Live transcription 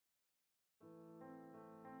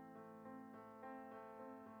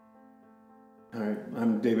Hi,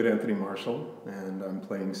 I'm David Anthony Marshall, and I'm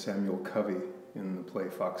playing Samuel Covey in the play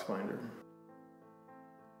Foxfinder.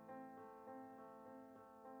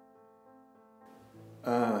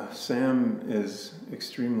 Sam is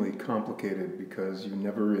extremely complicated because you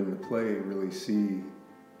never in the play really see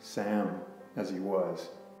Sam as he was.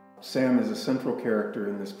 Sam is a central character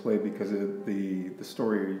in this play because the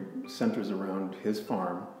story centers around his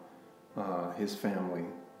farm, his family,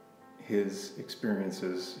 his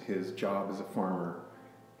experiences, his job as a farmer,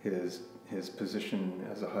 his position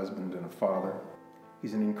as a husband and a father.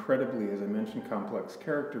 He's an incredibly, as I mentioned, complex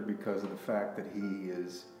character because of the fact that he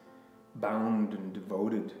is bound and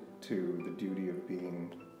devoted to the duty of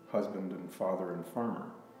being husband and father and farmer.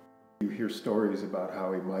 You hear stories about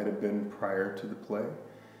how he might have been prior to the play.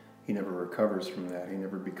 He never recovers from that. He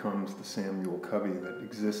never becomes the Samuel Covey that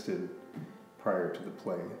existed prior to the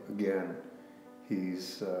play. Again,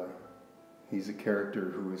 he's a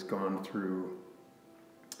character who has gone through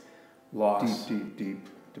loss, deep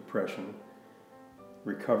depression.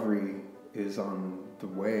 Recovery is on the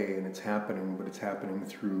way and it's happening, but it's happening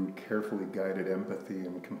through carefully guided empathy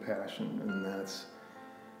and compassion, and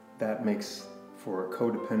that makes for a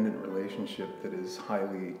codependent relationship that is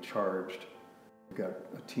highly charged. We've got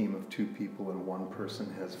a team of two people and one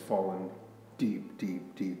person has fallen deep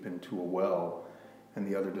into a well and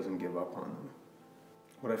the other doesn't give up on them.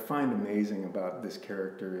 What I find amazing about this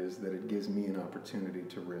character is that it gives me an opportunity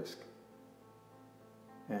to risk.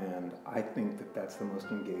 And I think that that's the most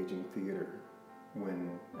engaging theater,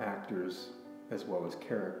 when actors as well as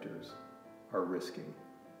characters are risking.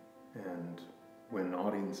 And when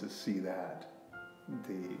audiences see that,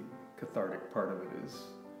 the cathartic part of it is,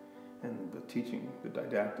 and the teaching, the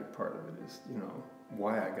didactic part of it is,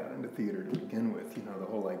 why I got into theater to begin with. The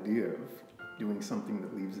whole idea of doing something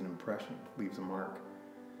that leaves an impression, leaves a mark.